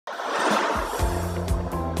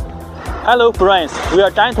Hello friends, we are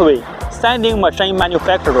Gentaway, sanding machine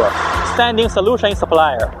manufacturer, sanding solution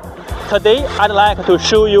supplier. Today I'd like to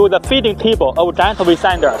show you the feeding table of Gentaway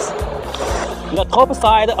sanders. The top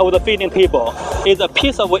side of the feeding table is a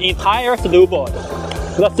piece of entire steel board.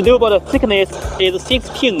 The steel board thickness is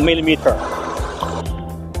 16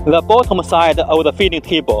 mm. The bottom side of the feeding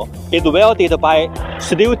table is welded by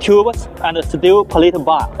steel tubes and steel plate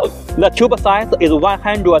bar. The tube size is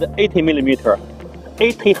 180 mm,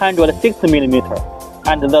 860 mm,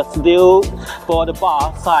 and the steel board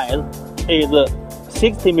bar size is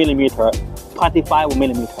 60 mm, 25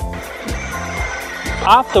 mm.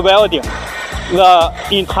 After welding, the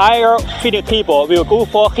entire feeding table will go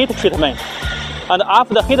for heat treatment. And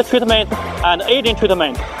after the heat treatment and aging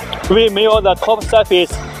treatment, we mill the top surface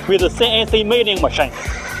with the CNC milling machine.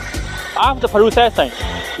 After processing,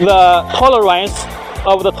 the tolerance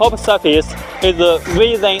of the top surface is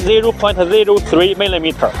within 0.03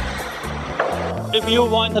 mm. If you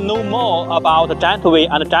want to know more about Gentaway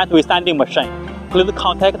and Gentaway sanding machine, please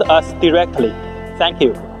contact us directly. Thank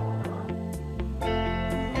you.